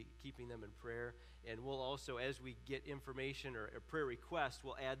keeping them in prayer. And we'll also, as we get information or a prayer request,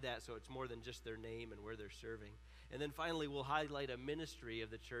 we'll add that so it's more than just their name and where they're serving. And then finally, we'll highlight a ministry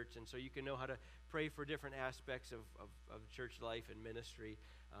of the church, and so you can know how to pray for different aspects of church life and ministry,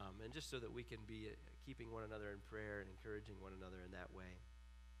 and just so that we can be keeping one another in prayer and encouraging one another in that way.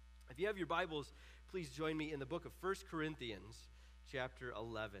 If you have your Bibles, please join me in the book of 1 Corinthians, chapter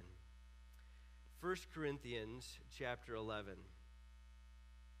 11. 1 Corinthians, chapter 11.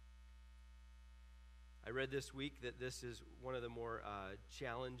 I read this week that this is one of the more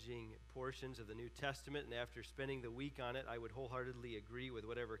challenging portions of the New Testament, and after spending the week on it, I would wholeheartedly agree with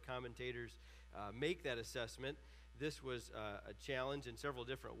whatever commentators make that assessment. This was a challenge in several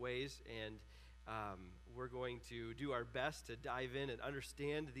different ways, and we're going to do our best to dive in and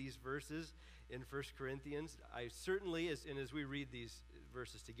understand these verses in 1 Corinthians. I certainly, as we read these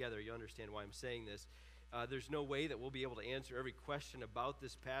verses together, you'll understand why I'm saying this. There's no way that we'll be able to answer every question about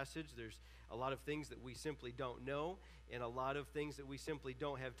this passage. There's a lot of things that we simply don't know, and a lot of things that we simply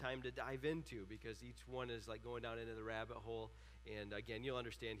don't have time to dive into, because each one is like going down into the rabbit hole. And again, you'll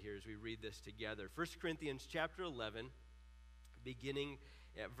understand here as we read this together. 1 Corinthians chapter 11, beginning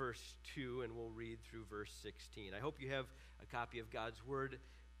at verse 2, and we'll read through verse 16. I hope you have a copy of God's Word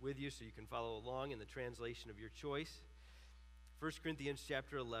with you so you can follow along in the translation of your choice. 1 Corinthians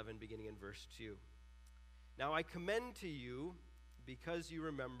chapter 11, beginning in verse 2. Now I commend to you, because you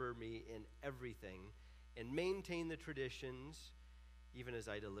remember me in everything, and maintain the traditions, even as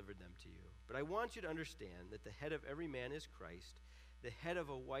I delivered them to you. But I want you to understand that the head of every man is Christ, the head of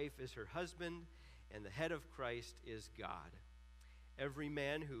a wife is her husband, and the head of Christ is God. Every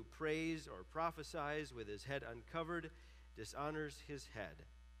man who prays or prophesies with his head uncovered dishonors his head.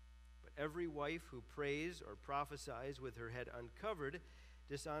 But every wife who prays or prophesies with her head uncovered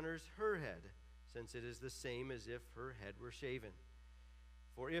dishonors her head, since it is the same as if her head were shaven.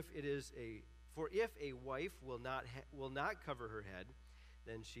 For if a wife will not cover her head,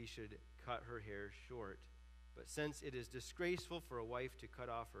 then she should cut her hair short. But since it is disgraceful for a wife to cut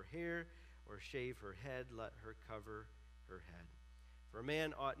off her hair or shave her head, let her cover her head. For a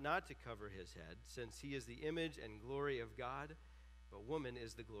man ought not to cover his head, since he is the image and glory of God, but woman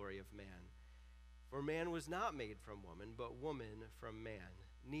is the glory of man. For man was not made from woman, but woman from man.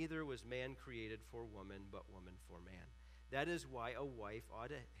 Neither was man created for woman, but woman for man. That is why a wife ought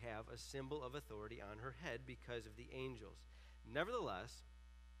to have a symbol of authority on her head because of the angels. Nevertheless,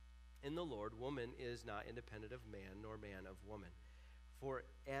 in the Lord, woman is not independent of man, nor man of woman. For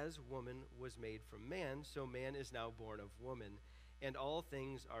as woman was made from man, so man is now born of woman, and all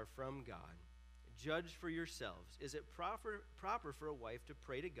things are from God. Judge for yourselves. Is it proper for a wife to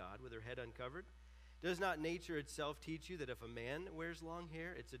pray to God with her head uncovered? Does not nature itself teach you that if a man wears long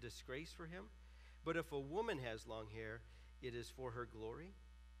hair, it's a disgrace for him? But if a woman has long hair, it is for her glory,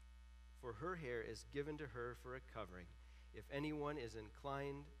 for her hair is given to her for a covering. If anyone is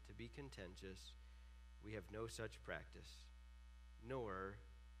inclined to be contentious, we have no such practice, nor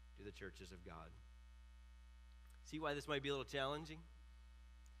do the churches of God. See why this might be a little challenging?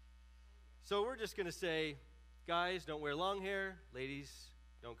 So we're just going to say, guys, don't wear long hair. Ladies,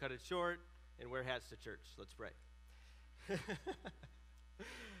 don't cut it short. And wear hats to church. Let's pray.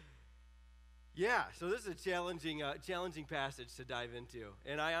 Yeah, so this is a challenging passage to dive into.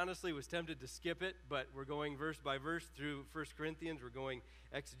 And I honestly was tempted to skip it, but we're going verse by verse through 1 Corinthians. We're going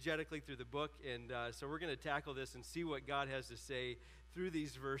exegetically through the book, and so we're going to tackle this and see what God has to say through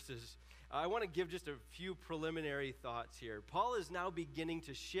these verses. I want to give just a few preliminary thoughts here. Paul is now beginning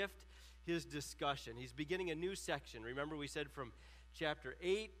to shift his discussion. He's beginning a new section. Remember, we said from chapter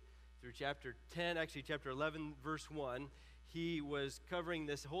 8 through chapter 10, actually chapter 11, verse 1, he was covering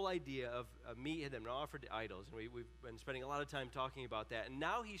this whole idea of meat had been offered to idols. And we've been spending a lot of time talking about that. And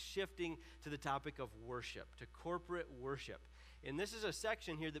now he's shifting to the topic of worship, to corporate worship. And this is a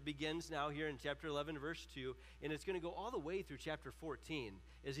section here that begins now here in chapter 11, verse 2, and it's going to go all the way through chapter 14,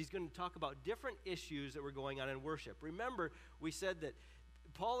 as he's going to talk about different issues that were going on in worship. Remember, we said that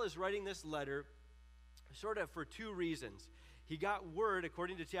Paul is writing this letter sort of for two reasons. He got word,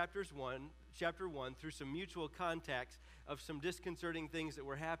 according to chapter 1, through some mutual contacts of some disconcerting things that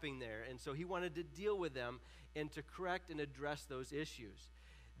were happening there. And so he wanted to deal with them and to correct and address those issues.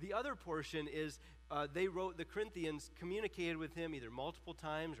 The other portion is the Corinthians communicated with him either multiple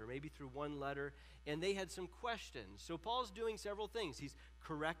times or maybe through one letter, and they had some questions. So Paul's doing several things. He's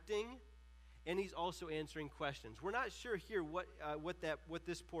correcting, and he's also answering questions. We're not sure here what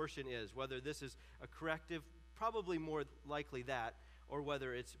this portion is, whether this is a corrective, probably more likely that, or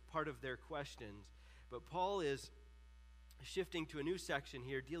whether it's part of their questions. But Paul is shifting to a new section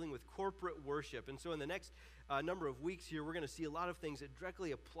here dealing with corporate worship. And so in the next number of weeks here, we're going to see a lot of things that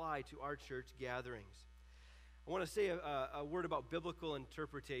directly apply to our church gatherings. I want to say a word about biblical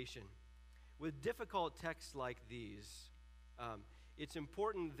interpretation. With difficult texts like these, it's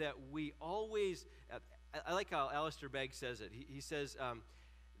important that we always, I like how Alistair Begg says it. He says,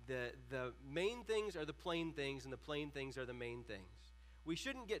 the main things are the plain things, and the plain things are the main things. We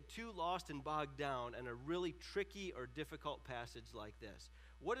shouldn't get too lost and bogged down in a really tricky or difficult passage like this.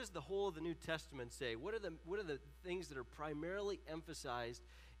 What does the whole of the New Testament say? What are the things that are primarily emphasized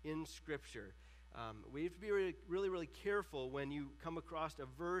in Scripture? We have to be really, really careful when you come across a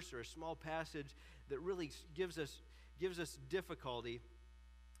verse or a small passage that really gives us difficulty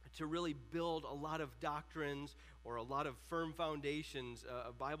to really build a lot of doctrines or a lot of firm foundations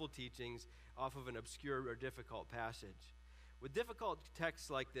of Bible teachings off of an obscure or difficult passage. With difficult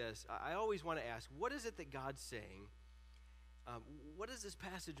texts like this, I always want to ask, what is it that God's saying? What does this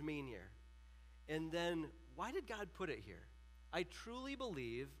passage mean here? And then, why did God put it here? I truly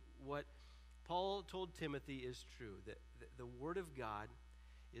believe what Paul told Timothy is true, that the Word of God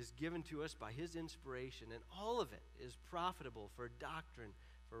is given to us by his inspiration, and all of it is profitable for doctrine,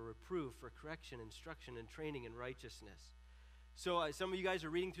 for reproof, for correction, instruction, and training in righteousness. So some of you guys are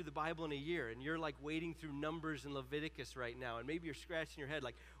reading through the Bible in a year, and you're like wading through Numbers and Leviticus right now, and maybe you're scratching your head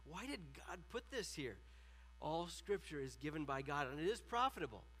like, why did God put this here? All Scripture is given by God, and it is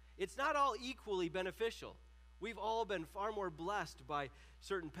profitable. It's not all equally beneficial. We've all been far more blessed by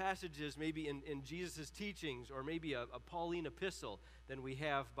certain passages, maybe in Jesus' teachings, or maybe a Pauline epistle, than we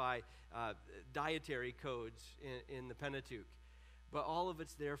have by dietary codes in the Pentateuch. But all of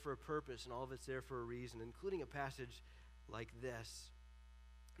it's there for a purpose, and all of it's there for a reason, including a passage like this.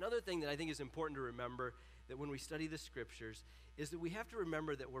 Another thing that I think is important to remember, that when we study the Scriptures, is that we have to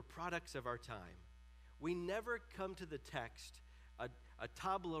remember that we're products of our time. We never come to the text a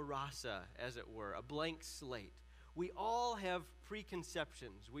tabula rasa, as it were, a blank slate. We all have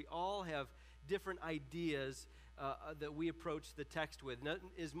preconceptions. We all have different ideas that we approach the text with. Now,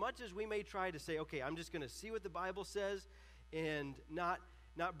 as much as we may try to say, okay, I'm just going to see what the Bible says and not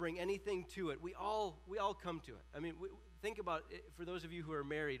bring anything to it, we all come to it. I mean, think about it, for those of you who are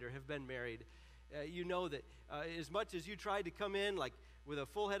married or have been married, you know that as much as you tried to come in like with a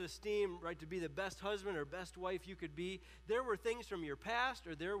full head of steam, right, to be the best husband or best wife you could be, there were things from your past,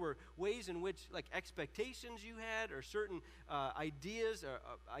 or there were ways in which, like, expectations you had, or certain ideas or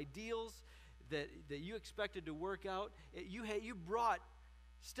ideals that you expected to work out. You brought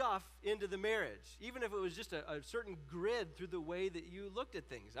stuff into the marriage, even if it was just a certain grid through the way that you looked at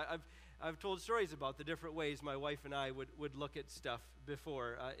things. I've told stories about the different ways my wife and I would look at stuff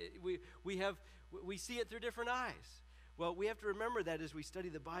before. We see it through different eyes. Well, we have to remember that as we study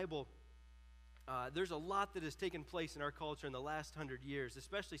the Bible, there's a lot that has taken place in our culture in the last 100 years,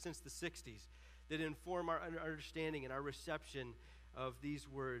 especially since the 60s, that inform our understanding and our reception of these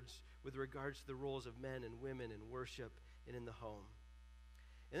words with regards to the roles of men and women in worship and in the home.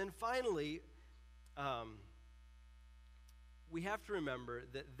 And then finally, we have to remember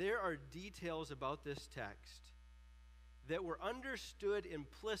that there are details about this text that were understood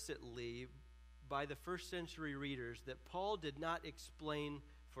implicitly by the first century readers that Paul did not explain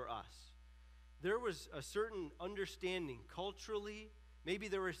for us. There was a certain understanding culturally. Maybe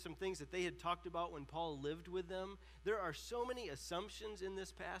there were some things that they had talked about when Paul lived with them. There are so many assumptions in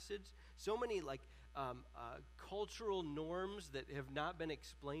this passage, so many cultural norms that have not been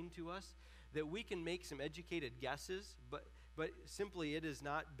explained to us, that we can make some educated guesses, but simply it has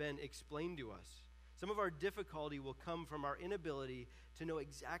not been explained to us. Some of our difficulty will come from our inability to know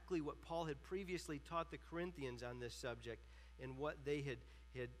exactly what Paul had previously taught the Corinthians on this subject and what they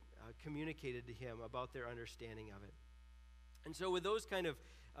had communicated to him about their understanding of it. And so with those kind of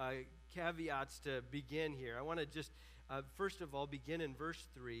caveats to begin here, I want to just, first of all, begin in verse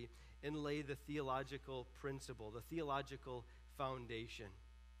 3 and lay the theological principle, the theological foundation.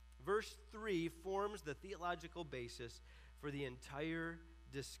 Verse 3 forms the theological basis for the entire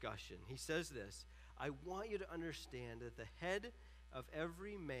discussion. He says this: I want you to understand that the head of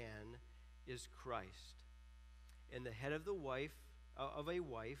every man is Christ, and the head of a wife,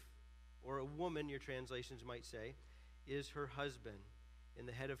 or a woman, your translations might say, is her husband, and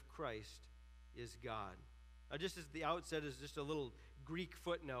the head of Christ is God. Now, just as the outset is just a little Greek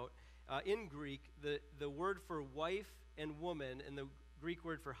footnote, in Greek, the word for wife and woman and the Greek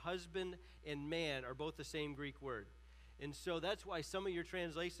word for husband and man are both the same Greek word. And so that's why some of your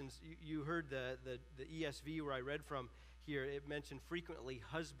translations, you heard the ESV where I read from here, it mentioned frequently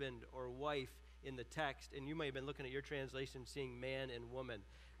husband or wife in the text, and you may have been looking at your translation seeing man and woman.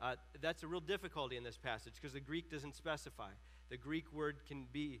 That's a real difficulty in this passage because the Greek doesn't specify. The Greek word can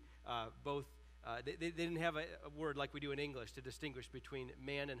be both They didn't have a word like we do in English to distinguish between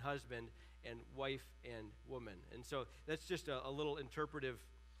man and husband and wife and woman. And so that's just a little interpretive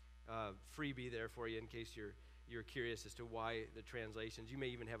freebie there for you in case you're curious as to why the translations. You may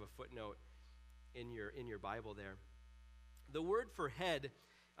even have a footnote in your Bible there. The word for head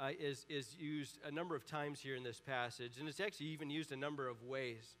is used a number of times here in this passage, and it's actually even used a number of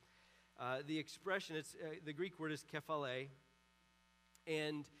ways. The expression, the Greek word is kephale,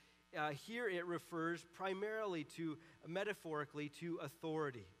 and here it refers primarily to, metaphorically, to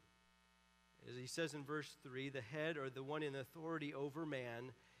authority. As he says in verse 3, the head or the one in authority over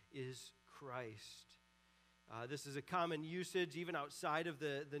man is Christ. This is a common usage even outside of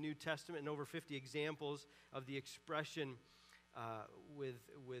the New Testament, and over 50 examples of the expression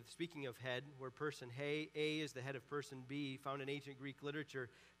with speaking of head, where person A is the head of person B, found in ancient Greek literature.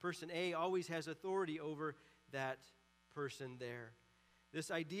 Person A always has authority over that person there. This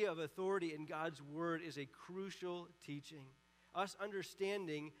idea of authority in God's word is a crucial teaching. Us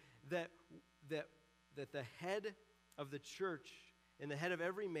understanding that the head of the church and the head of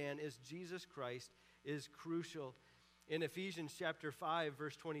every man is Jesus Christ is crucial. In Ephesians chapter 5,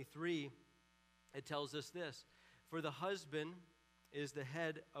 verse 23, it tells us this: for the husband is the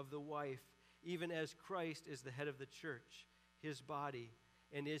head of the wife, even as Christ is the head of the church, his body,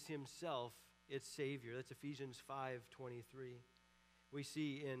 and is himself its Savior. That's Ephesians 5:23. We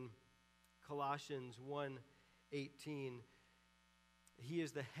see in Colossians 1:18, he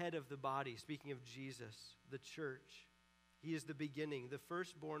is the head of the body, speaking of Jesus, the church. He is the beginning, the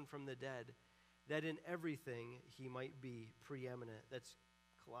firstborn from the dead, that in everything he might be preeminent. That's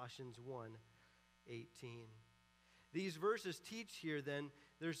Colossians 1:18. These verses teach here then,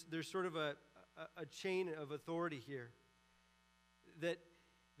 there's sort of a chain of authority here. That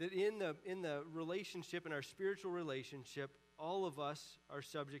in the relationship, in our spiritual relationship, all of us are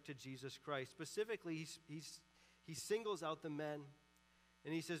subject to Jesus Christ. Specifically, he singles out the men.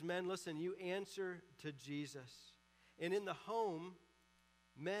 And he says, men, listen, you answer to Jesus. And in the home,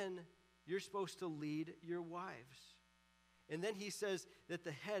 men, you're supposed to lead your wives. And then he says that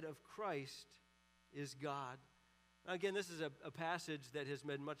the head of Christ is God. Now, again, this is a passage that has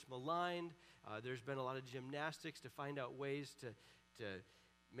been much maligned. There's been a lot of gymnastics to find out ways to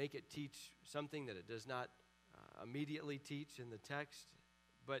make it teach something that it does not immediately teach in the text.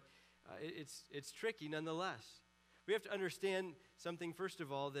 But it's tricky nonetheless. We have to understand something, first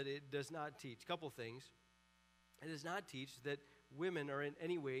of all, that it does not teach. A couple things. It does not teach that women are in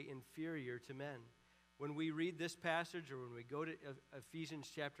any way inferior to men. When we read this passage, or when we go to Ephesians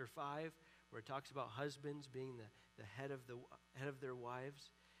chapter 5, where it talks about husbands being the head of their wives,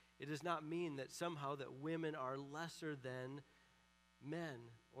 it does not mean that somehow that women are lesser than men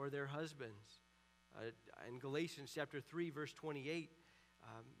or their husbands. In Galatians chapter 3, verse 28,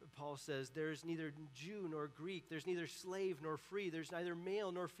 Paul says, there's neither Jew nor Greek, there's neither slave nor free, there's neither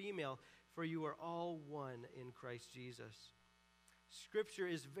male nor female, for you are all one in Christ Jesus. Scripture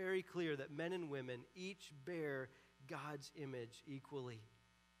is very clear that men and women each bear God's image equally.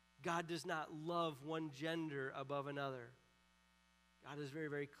 God does not love one gender above another. God is very,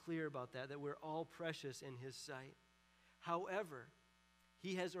 very clear about that we're all precious in his sight. However,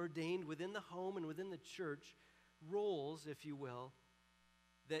 he has ordained within the home and within the church roles, if you will,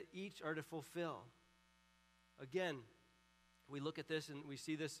 that each are to fulfill. Again, we look at this and we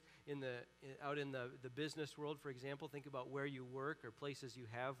see this out in the business world, for example. Think about where you work or places you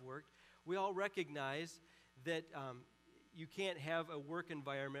have worked. We all recognize that you can't have a work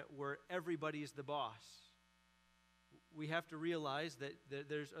environment where everybody's the boss. We have to realize that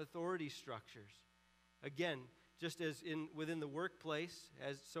there's authority structures. Again, just as within the workplace,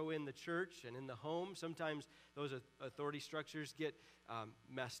 as so in the church and in the home, sometimes those authority structures get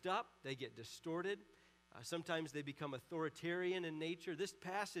messed up, they get distorted. Sometimes they become authoritarian in nature. This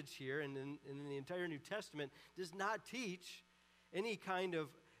passage here and in the entire New Testament does not teach any kind of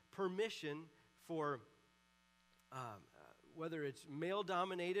permission for whether it's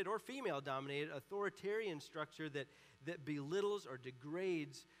male-dominated or female-dominated authoritarian structure that belittles or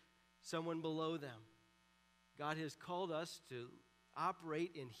degrades someone below them. God has called us to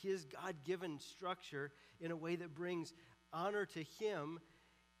operate in his God-given structure in a way that brings honor to him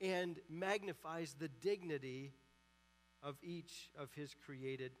and magnifies the dignity of each of his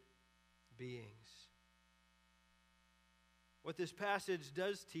created beings. What this passage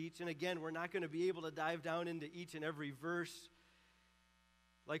does teach, and again, we're not going to be able to dive down into each and every verse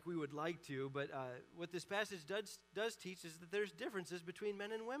like we would like to, but what this passage does teach is that there's differences between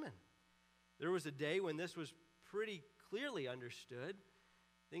men and women. There was a day when this was pretty clearly understood.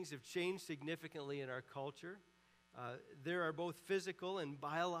 Things have changed significantly in our culture. There are both physical and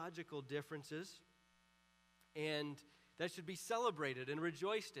biological differences, and that should be celebrated and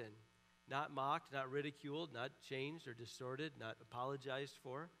rejoiced in, not mocked, not ridiculed, not changed or distorted, not apologized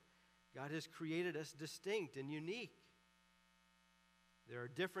for. God has created us distinct and unique. There are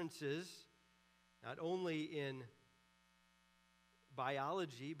differences not only in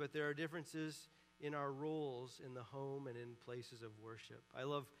biology, but there are differences in our roles in the home and in places of worship. I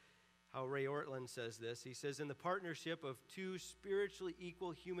love how Ray Ortlund says this. He says, in the partnership of two spiritually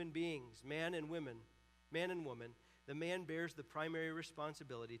equal human beings, man and woman, the man bears the primary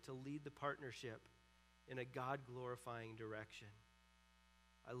responsibility to lead the partnership in a God-glorifying direction.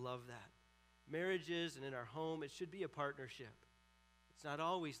 I love that. Marriages and in our home, it should be a partnership. It's not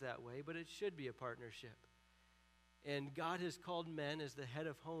always that way, but it should be a partnership. And God has called men as the head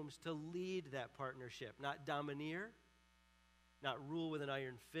of homes to lead that partnership, not domineer, not rule with an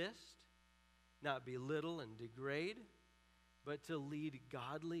iron fist, not belittle and degrade, but to lead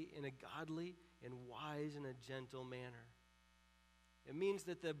godly and wise and a gentle manner. It means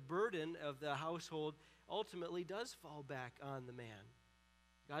that the burden of the household ultimately does fall back on the man.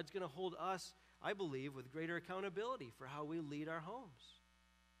 God's going to hold us, I believe, with greater accountability for how we lead our homes.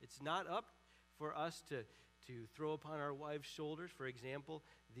 It's not up for us to throw upon our wives' shoulders, for example,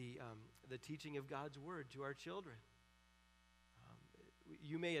 the teaching of God's word to our children.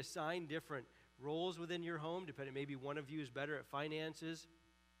 You may assign different roles within your home, depending, maybe one of you is better at finances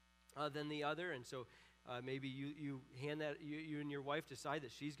than the other, and so maybe you hand that, you and your wife decide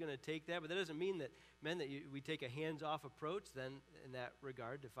that she's going to take that, but that doesn't mean that we take a hands-off approach then in that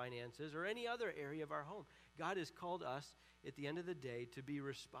regard to finances or any other area of our home. God has called us at the end of the day to be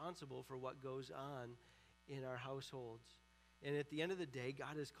responsible for what goes on in our households. And at the end of the day,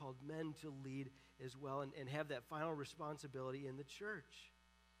 God has called men to lead as well and have that final responsibility in the church.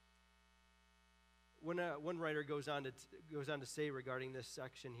 One writer goes on to say regarding this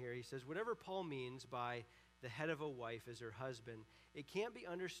section here, he says, whatever Paul means by the head of a wife as her husband, it can't be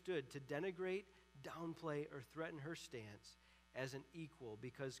understood to denigrate, downplay, or threaten her stance as an equal,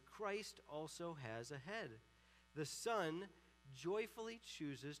 because Christ also has a head. The Son joyfully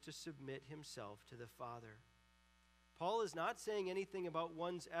chooses to submit himself to the Father. Paul is not saying anything about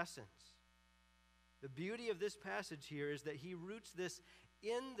one's essence. The beauty of this passage here is that he roots this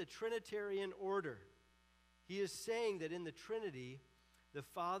in the Trinitarian order. He is saying that in the Trinity, the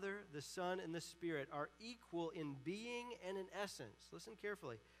Father, the Son, and the Spirit are equal in being and in essence. Listen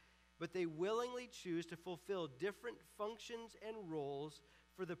carefully. But they willingly choose to fulfill different functions and roles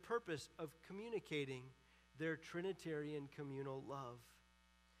for the purpose of communicating their Trinitarian communal love.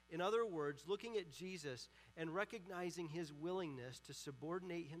 In other words, looking at Jesus and recognizing his willingness to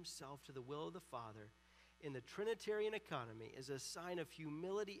subordinate himself to the will of the Father in the Trinitarian economy is a sign of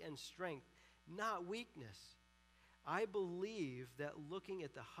humility and strength, not weakness. I believe that looking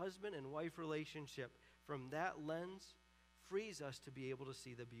at the husband and wife relationship from that lens frees us to be able to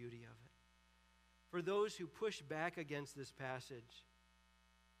see the beauty of it. For those who push back against this passage,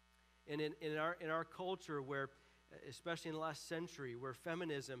 and in our culture where, especially in the last century, where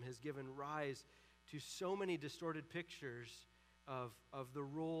feminism has given rise to so many distorted pictures of the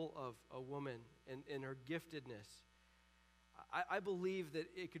role of a woman and her giftedness, I believe that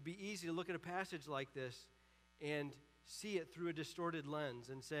it could be easy to look at a passage like this and see it through a distorted lens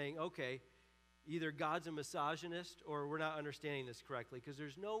and saying, okay, either God's a misogynist or we're not understanding this correctly, because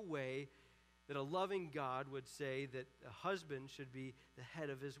there's no way that a loving God would say that a husband should be the head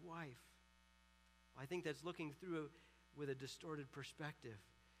of his wife. I think that's looking through with a distorted perspective,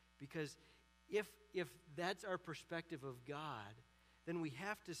 because if that's our perspective of God, then we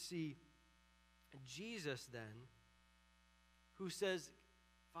have to see Jesus then, who says,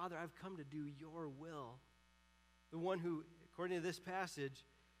 Father, I've come to do your will. The one who, according to this passage,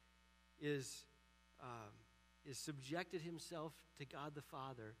 is subjected himself to God the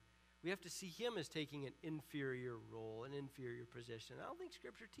Father. We have to see him as taking an inferior role, an inferior position. I don't think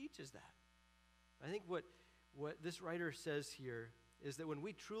Scripture teaches that. I think what this writer says here is that when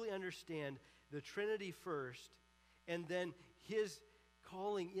we truly understand the Trinity first and then his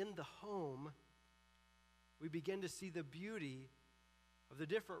calling in the home, we begin to see the beauty of the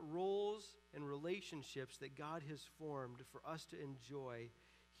different roles and relationships that God has formed for us to enjoy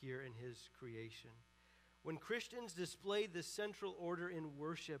here in his creation. When Christians display this central order in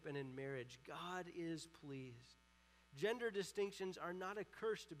worship and in marriage, God is pleased. Gender distinctions are not a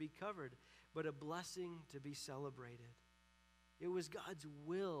curse to be covered, but a blessing to be celebrated. It was God's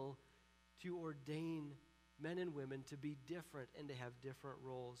will to ordain men and women to be different and to have different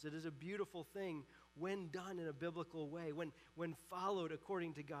roles. It is a beautiful thing when done in a biblical way, when followed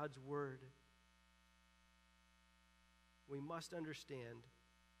according to God's word. we must understand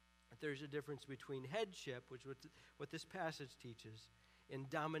that there's a difference between headship, which is what this passage teaches, and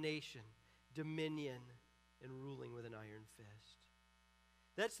domination, dominion, and ruling with an iron fist.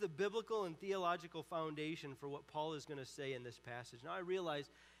 That's the biblical and theological foundation for what Paul is going to say in this passage. Now, I realize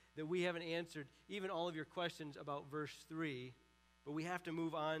that we haven't answered even all of your questions about verse 3, but we have to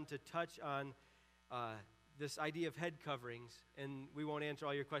move on to touch on this idea of head coverings, and we won't answer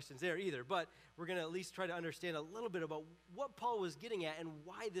all your questions there either, but we're going to at least try to understand a little bit about what Paul was getting at and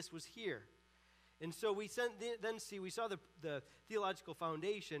why this was here. And so we saw the theological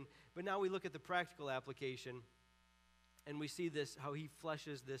foundation, but now we look at the practical application, and we see this, how he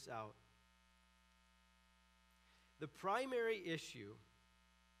fleshes this out. The primary issue,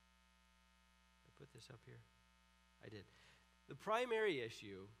 I put this up here? I did. The primary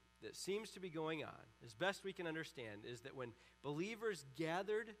issue that seems to be going on, as best we can understand, is that when believers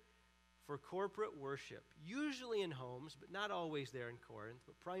gathered for corporate worship, usually in homes, but not always there in Corinth,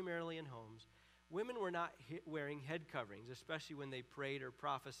 but primarily in homes, women were not wearing head coverings, especially when they prayed or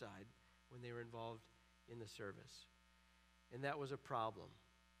prophesied when they were involved in the service. And that was a problem.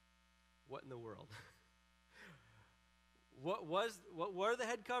 What in the world? What were the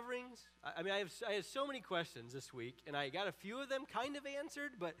head coverings? I mean, I have so many questions this week, and I got a few of them kind of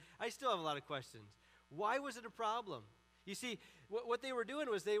answered, but I still have a lot of questions. Why was it a problem? You see, what they were doing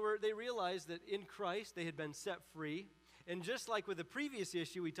was they realized that in Christ they had been set free, and just like with the previous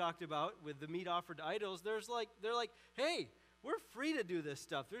issue we talked about with the meat offered to idols, they're like, hey, we're free to do this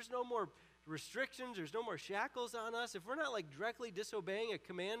stuff. There's no more restrictions. There's no more shackles on us. If we're not like directly disobeying a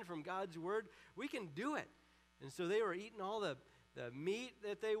command from God's word, we can do it. And so they were eating all the meat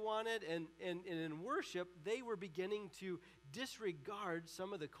that they wanted, and in worship, they were beginning to disregard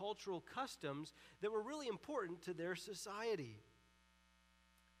some of the cultural customs that were really important to their society.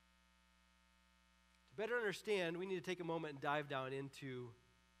 To better understand, we need to take a moment and dive down into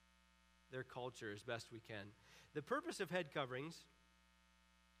their culture as best we can. The purpose of head coverings,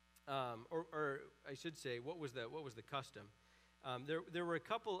 or I should say, what was the custom? There were a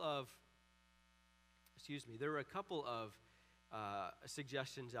couple of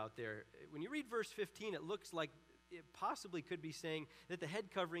suggestions out there. When you read verse 15, it looks like it possibly could be saying that the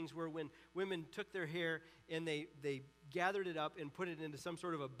head coverings were when women took their hair and they gathered it up and put it into some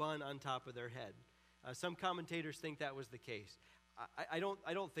sort of a bun on top of their head. Some commentators think that was the case. I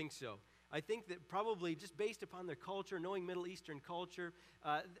don't think so. I think that probably just based upon their culture, knowing Middle Eastern culture,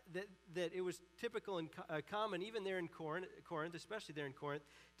 that it was typical and common even there in Corinth, especially there in Corinth,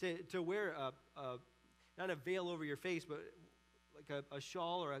 to wear not a veil over your face, but like a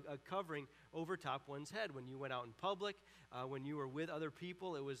shawl or a covering over top one's head when you went out in public, when you were with other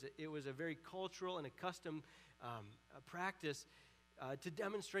people. It was a very cultural and a custom practice to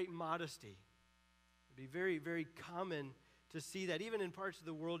demonstrate modesty. It'd be very, very common to see that. Even in parts of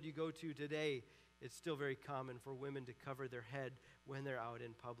the world you go to today, it's still very common for women to cover their head when they're out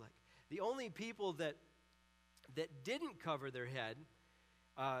in public. The only people that didn't cover their head,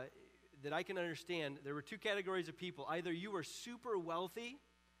 that I can understand, there were two categories of people. Either you were super wealthy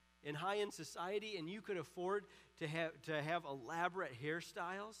and high in society and you could afford to have elaborate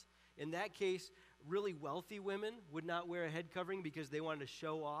hairstyles. In that case, really wealthy women would not wear a head covering because they wanted to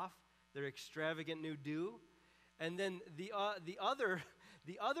show off their extravagant new do. And then the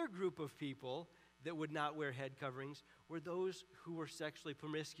other group of people that would not wear head coverings were those who were sexually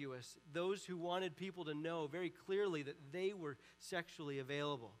promiscuous, those who wanted people to know very clearly that they were sexually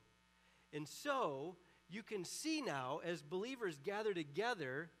available. And so you can see now, as believers gather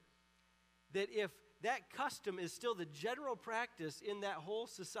together, that if that custom is still the general practice in that whole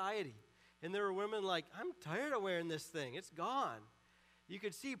society, and there were women like, I'm tired of wearing this thing, it's gone. You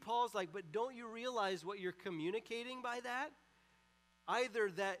could see Paul's like, but don't you realize what you're communicating by that?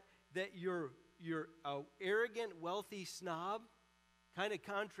 Either that you're an arrogant, wealthy snob, kind of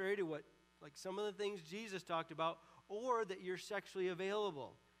contrary to what, like some of the things Jesus talked about, or that you're sexually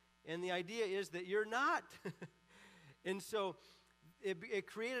available. And the idea is that you're not. And so it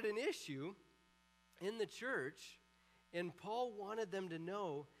created an issue in the church, and Paul wanted them to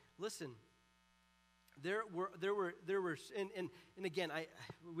know, listen, there were, and again,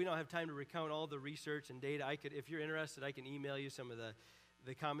 we don't have time to recount all the research and data. If you're interested, I can email you some of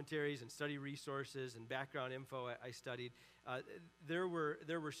the commentaries and study resources and background info I studied. There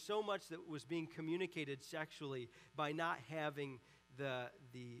were so much that was being communicated sexually by not having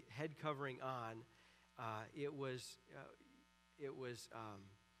the head covering on. It was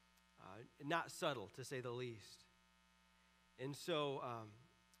not subtle, to say the least. And so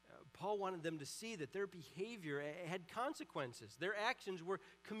Paul wanted them to see that their behavior had consequences. Their actions were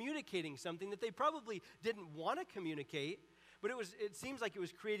communicating something that they probably didn't want to communicate, but it seems like it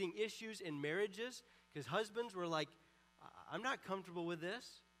was creating issues in marriages because husbands were like, I'm not comfortable with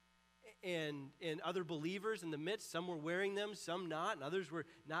this. And other believers in the midst, some were wearing them, some not, and others were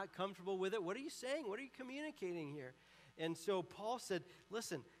not comfortable with it. What are you saying? What are you communicating here? And so Paul said,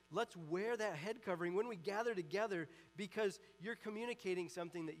 listen, let's wear that head covering when we gather together because you're communicating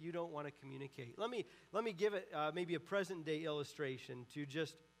something that you don't want to communicate. Let me give it maybe a present day illustration to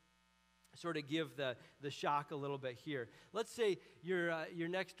just sort of give the shock a little bit here. Let's say your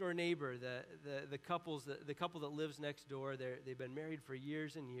next door neighbor, the couple that lives next door. They've been married for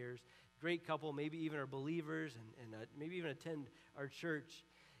years and years. Great couple, maybe even are believers and maybe even attend our church.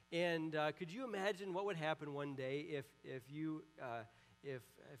 And could you imagine what would happen one day if you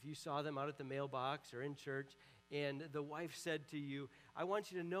saw them out at the mailbox or in church, and the wife said to you, "I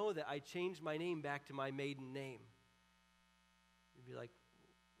want you to know that I changed my name back to my maiden name." You'd be like,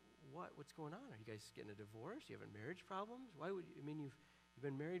 "What? What's going on? Are you guys getting a divorce? You having marriage problems? Why would you? I mean, you've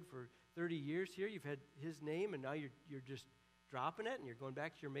been married for 30 years here. You've had his name, and now you're just dropping it, and you're going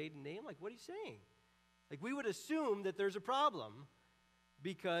back to your maiden name. Like, what are you saying?" Like, we would assume that there's a problem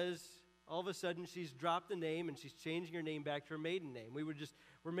because all of a sudden she's dropped the name and she's changing her name back to her maiden name.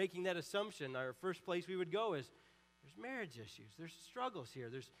 We're making that assumption. Our first place we would go is, there's marriage issues. There's struggles here.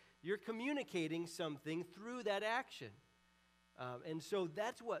 You're communicating something through that action. And so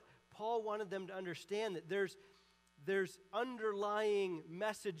that's what Paul wanted them to understand, that there's underlying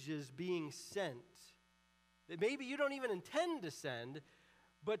messages being sent that maybe you don't even intend to send,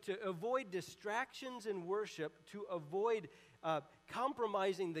 but to avoid distractions in worship, to avoid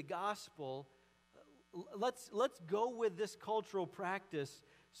compromising the gospel, let's go with this cultural practice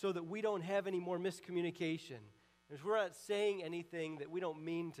so that we don't have any more miscommunication. If we're not saying anything that we don't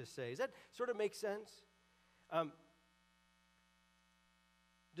mean to say. Does that sort of make sense?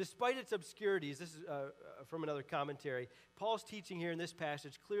 Despite its obscurities, this is from another commentary, Paul's teaching here in this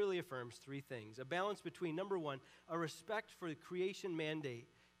passage clearly affirms three things. A balance between, number one, a respect for the creation mandate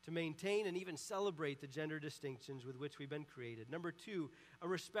to maintain and even celebrate the gender distinctions with which we've been created. Number two, a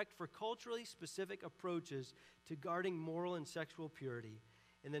respect for culturally specific approaches to guarding moral and sexual purity.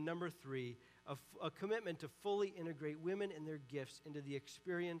 And then number three, a commitment to fully integrate women and their gifts into the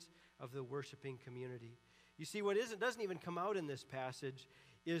experience of the worshiping community. You see, what doesn't even come out in this passage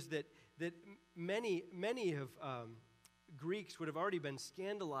is that many of Greeks would have already been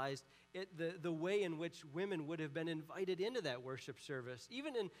scandalized at the way in which women would have been invited into that worship service.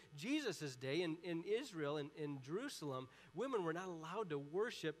 Even in Jesus' day, in Israel, in Jerusalem, women were not allowed to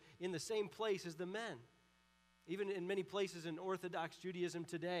worship in the same place as the men. Even in many places in Orthodox Judaism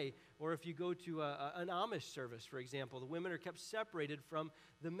today, or if you go to an Amish service, for example, the women are kept separated from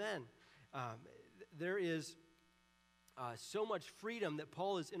the men. There is so much freedom that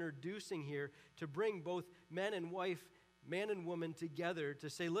Paul is introducing here to bring both man and woman together to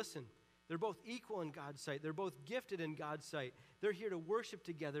say, listen, they're both equal in God's sight. They're both gifted in God's sight. They're here to worship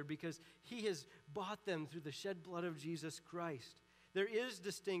together because he has bought them through the shed blood of Jesus Christ. There is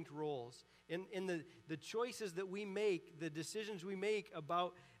distinct roles. In the choices that we make, the decisions we make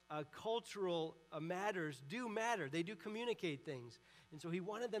about cultural matters do matter. They do communicate things. And so he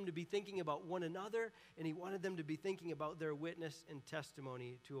wanted them to be thinking about one another, and he wanted them to be thinking about their witness and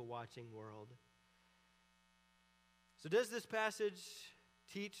testimony to a watching world. So does this passage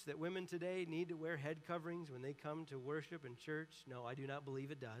teach that women today need to wear head coverings when they come to worship in church? No, I do not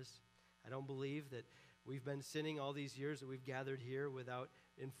believe it does. I don't believe that we've been sinning all these years that we've gathered here without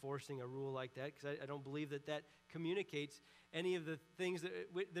enforcing a rule like that, because I don't believe that communicates any of the things that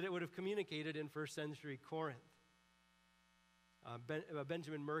it would have communicated in first century Corinth.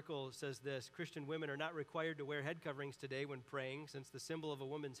 Benjamin Merkel says this: Christian women are not required to wear head coverings today when praying, since the symbol of a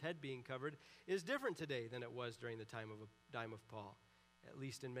woman's head being covered is different today than it was during the time of Paul, at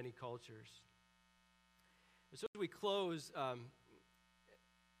least in many cultures. And so as we close, I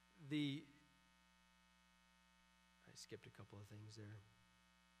skipped a couple of things there.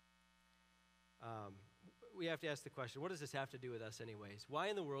 We have to ask the question, what does this have to do with us anyways? Why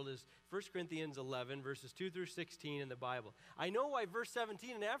in the world is 1 Corinthians 11, verses 2 through 16 in the Bible? I know why verse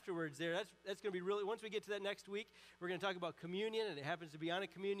 17 and afterwards there, that's going to be really, once we get to that next week, we're going to talk about communion, and it happens to be on a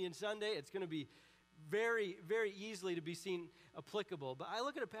communion Sunday. It's going to be very, very easily to be seen applicable. But I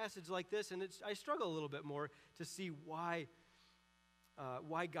look at a passage like this, and I struggle a little bit more to see why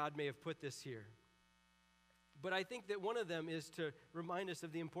God may have put this here. But I think that one of them is to remind us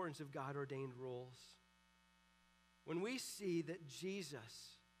of the importance of God-ordained rules. When we see that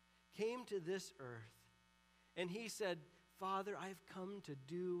Jesus came to this earth and he said, Father, I've come to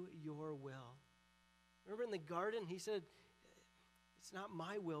do your will. Remember in the garden, he said, it's not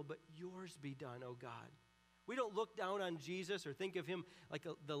my will, but yours be done, O God. We don't look down on Jesus or think of him like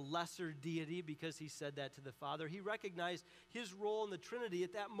the lesser deity because he said that to the Father. He recognized his role in the Trinity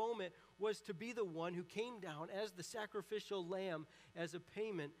at that moment was to be the one who came down as the sacrificial lamb as a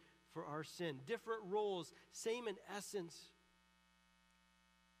payment for our sin. Different roles, same in essence,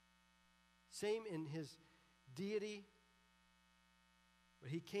 same in his deity. But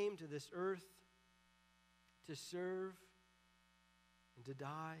he came to this earth to serve and to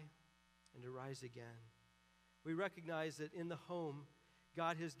die and to rise again. We recognize that in the home,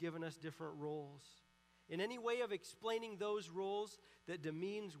 God has given us different roles. In any way of explaining those roles that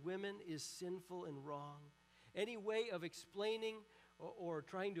demeans women is sinful and wrong. Any way of explaining or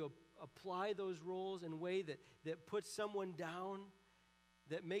trying to apply those roles in a way that puts someone down,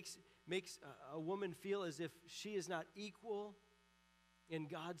 that makes a woman feel as if she is not equal in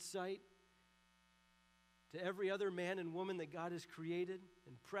God's sight to every other man and woman that God has created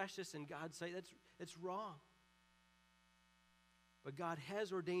and precious in God's sight, that's wrong. But God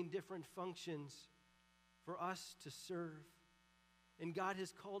has ordained different functions for us to serve. And God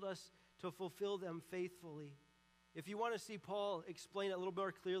has called us to fulfill them faithfully. If you want to see Paul explain it a little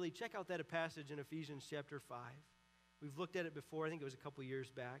more clearly, check out that passage in Ephesians chapter 5. We've looked at it before. I think it was a couple years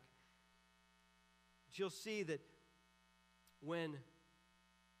back. But you'll see that when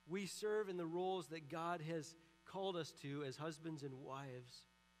we serve in the roles that God has called us to as husbands and wives,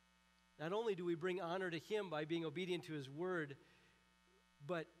 not only do we bring honor to him by being obedient to his word,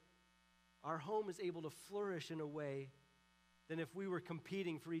 but our home is able to flourish in a way than if we were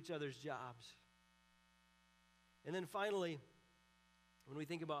competing for each other's jobs. And then finally, when we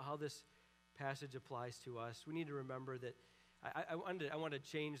think about how this passage applies to us, we need to remember that I want to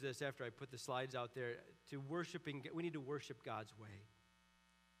change this after I put the slides out there to worshiping. We need to worship God's way.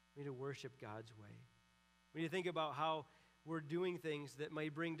 We need to worship God's way. We need to think about how we're doing things that may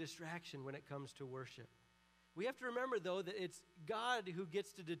bring distraction when it comes to worship. We have to remember, though, that it's God who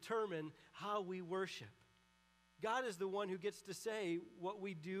gets to determine how we worship. God is the one who gets to say what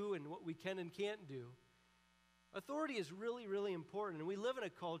we do and what we can and can't do. Authority is really, really important, and we live in a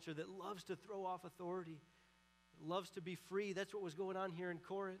culture that loves to throw off authority, loves to be free. That's what was going on here in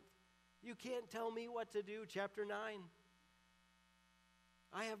Corinth. You can't tell me what to do, chapter 9.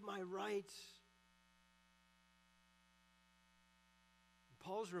 I have my rights.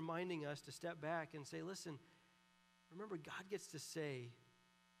 Paul's reminding us to step back and say, listen, remember, God gets to say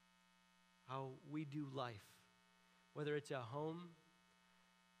how we do life, whether it's at home,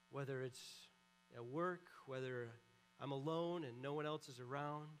 whether it's at work, whether I'm alone and no one else is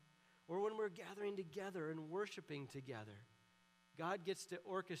around, or when we're gathering together and worshiping together. God gets to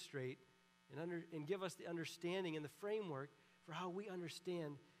orchestrate and give us the understanding and the framework for how we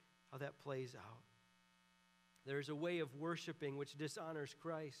understand how that plays out. There's a way of worshiping which dishonors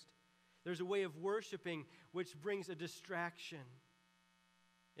Christ. There's a way of worshiping which brings a distraction.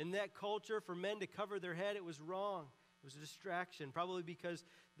 In that culture, for men to cover their head, it was wrong. It was a distraction, probably because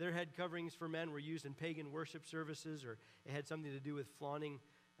their head coverings for men were used in pagan worship services, or it had something to do with flaunting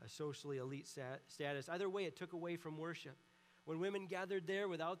a socially elite status. Either way, it took away from worship. When women gathered there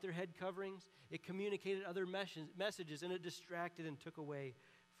without their head coverings, it communicated other messages, and it distracted and took away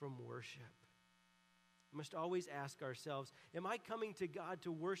from worship. We must always ask ourselves, am I coming to God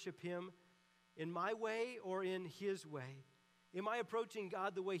to worship him in my way or in his way? Am I approaching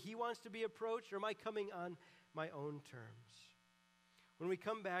God the way he wants to be approached, or am I coming on my own terms? When we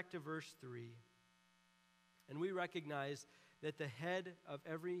come back to verse 3, and we recognize that the head of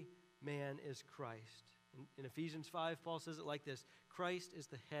every man is Christ. In Ephesians 5, Paul says it like this: Christ is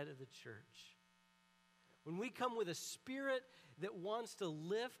the head of the church. When we come with a spirit that wants to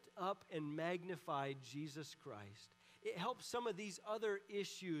lift up and magnify Jesus Christ, it helps some of these other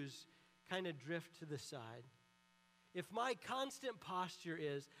issues kind of drift to the side. If my constant posture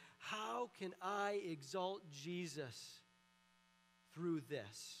is, how can I exalt Jesus through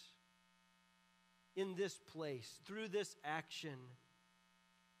this, in this place, through this action,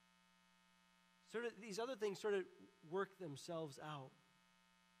 sort of these other things sort of work themselves out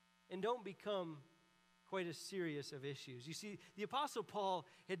and don't become quite as serious of issues. You see, the Apostle Paul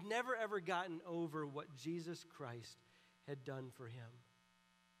had never, ever gotten over what Jesus Christ had done for him.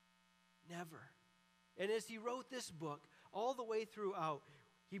 Never. And as he wrote this book, all the way throughout,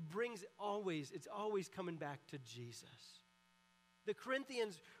 he brings it's always coming back to Jesus. The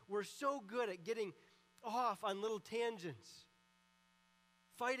Corinthians were so good at getting off on little tangents,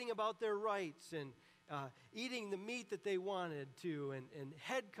 fighting about their rights and eating the meat that they wanted to, and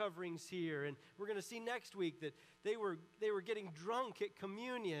head coverings here. And we're going to see next week that they were getting drunk at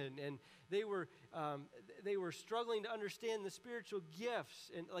communion, and they were struggling to understand the spiritual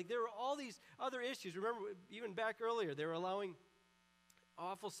gifts. And like there were all these other issues. Remember, even back earlier, they were allowing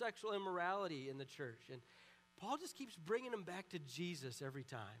awful sexual immorality in the church. And Paul just keeps bringing them back to Jesus every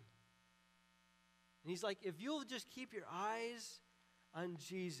time. And he's like, if you'll just keep your eyes on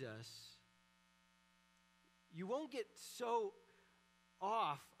Jesus, you won't get so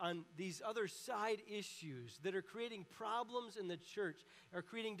off on these other side issues that are creating problems in the church, are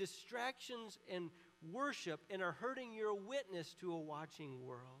creating distractions in worship, and are hurting your witness to a watching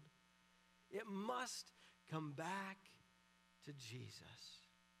world. It must come back to Jesus.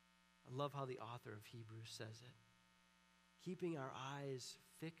 I love how the author of Hebrews says it. Keeping our eyes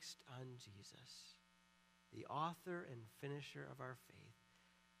fixed on Jesus, the author and finisher of our faith,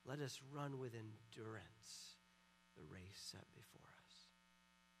 let us run with endurance the race set before us.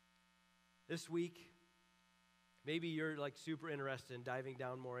 This week, maybe you're like super interested in diving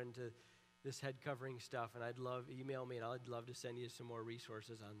down more into this head covering stuff, and email me and I'd love to send you some more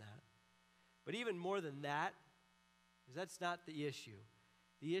resources on that. But even more than that, because that's not the issue.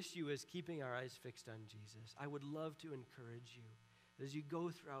 The issue is keeping our eyes fixed on Jesus. I would love to encourage you as you go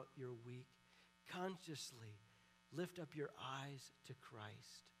throughout your week, consciously lift up your eyes to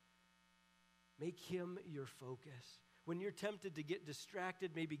Christ. Make him your focus. When you're tempted to get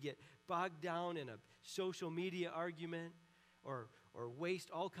distracted, maybe get bogged down in a social media argument or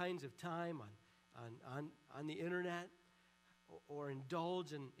waste all kinds of time on the internet or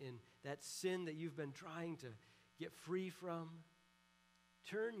indulge in that sin that you've been trying to get free from,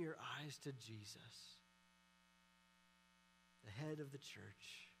 turn your eyes to Jesus, the head of the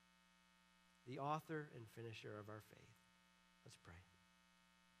church, the author and finisher of our faith. Let's pray.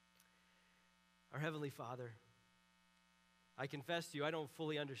 Our Heavenly Father, I confess to you, I don't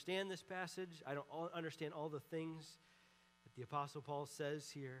fully understand this passage. I don't understand all the things that the Apostle Paul says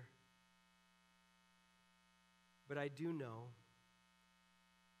here. But I do know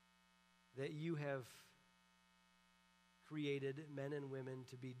that you have created men and women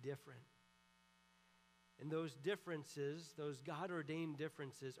to be different. And those differences, those God-ordained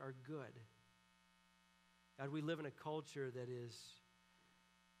differences, are good. God, we live in a culture that is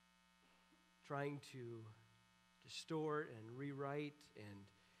trying to distort and rewrite and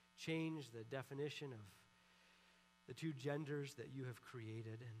change the definition of the two genders that you have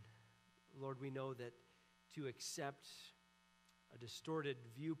created. And Lord, we know that to accept a distorted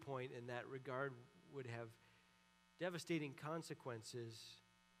viewpoint in that regard would have devastating consequences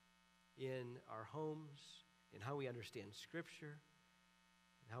in our homes, in how we understand Scripture,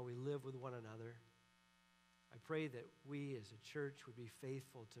 and how we live with one another. I pray that we as a church would be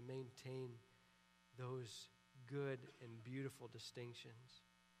faithful to maintain those good and beautiful distinctions.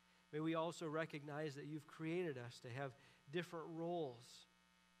 May we also recognize that you've created us to have different roles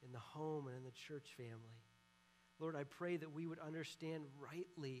in the home and in the church family. Lord, I pray that we would understand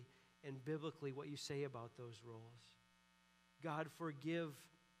rightly and biblically what you say about those roles. God, forgive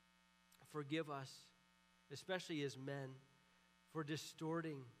us, especially as men, for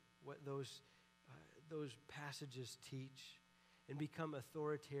distorting what those passages teach and become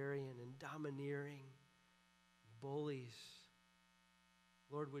authoritarian and domineering, bullies.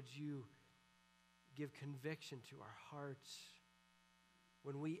 Lord, would you give conviction to our hearts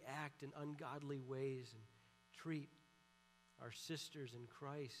when we act in ungodly ways and treat our sisters in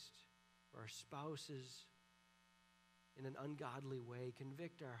Christ or our spouses in an ungodly way.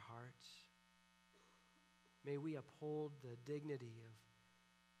 Convict our hearts. May we uphold the dignity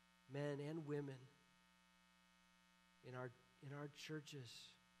of men and women in our churches,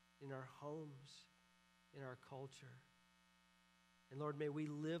 in our homes, in our culture. And Lord, may we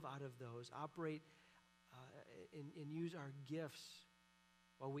live out of those, operate and use our gifts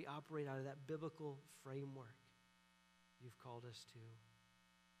while we operate out of that biblical framework you've called us to.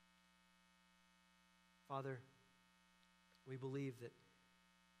 Father, we believe that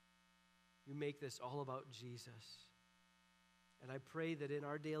you make this all about Jesus. And I pray that in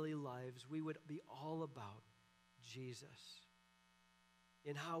our daily lives, we would be all about Jesus.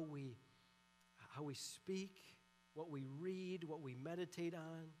 In how we speak, what we read, what we meditate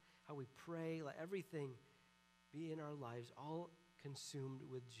on, how we pray, let everything be in our lives all consumed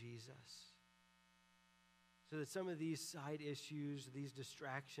with Jesus. So that some of these side issues, these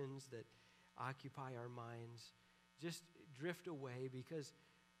distractions that occupy our minds, just drift away because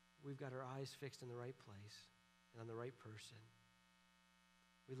we've got our eyes fixed in the right place and on the right person.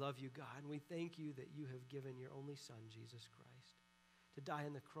 We love you, God, and we thank you that you have given your only Son, Jesus Christ, to die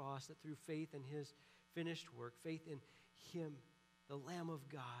on the cross, that through faith in his finished work, faith in him, the Lamb of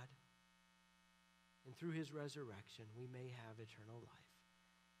God. And through his resurrection, we may have eternal life.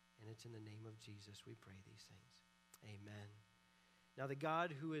 And it's in the name of Jesus we pray these things. Amen. Now the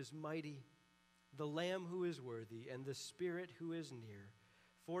God who is mighty, the Lamb who is worthy, and the Spirit who is near,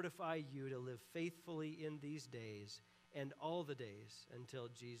 fortify you to live faithfully in these days and all the days until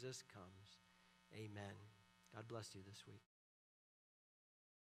Jesus comes. Amen. God bless you this week.